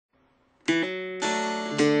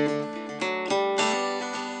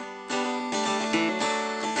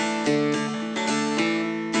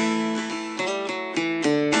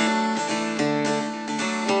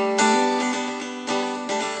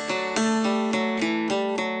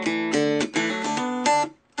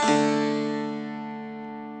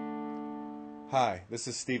Hi, this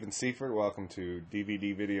is Seifert. Welcome to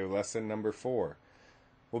DVD video lesson number 4.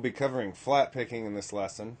 We'll be covering flat picking in this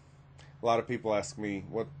lesson. A lot of people ask me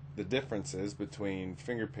what the difference is between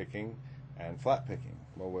finger picking and flat picking.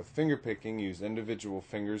 Well, with finger picking, use individual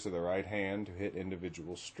fingers of the right hand to hit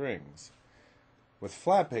individual strings. With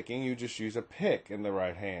flat picking, you just use a pick in the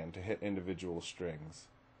right hand to hit individual strings.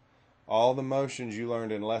 All the motions you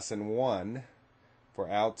learned in lesson 1 for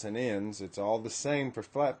outs and ins, it's all the same for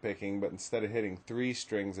flat picking, but instead of hitting 3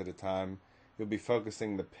 strings at a time, you'll be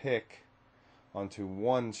focusing the pick onto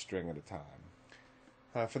 1 string at a time.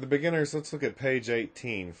 For the beginners, let's look at page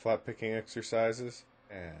 18, flat picking exercises.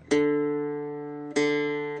 And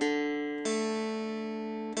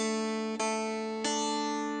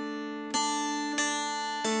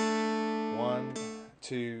 1,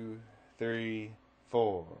 2, 3,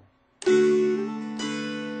 4.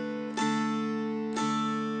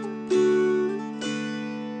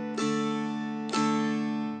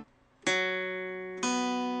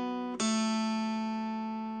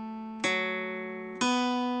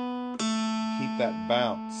 Keep that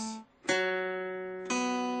bounce.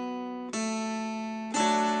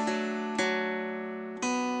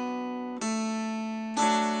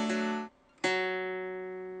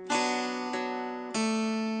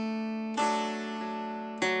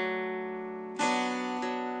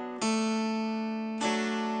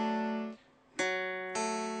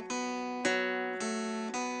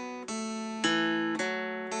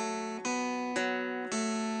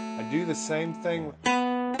 I do the same thing.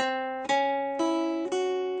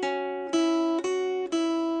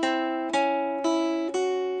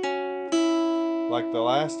 Like the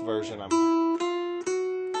last version, I'm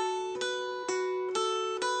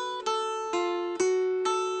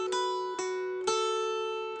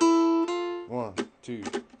 1, 2,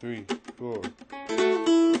 3, 4.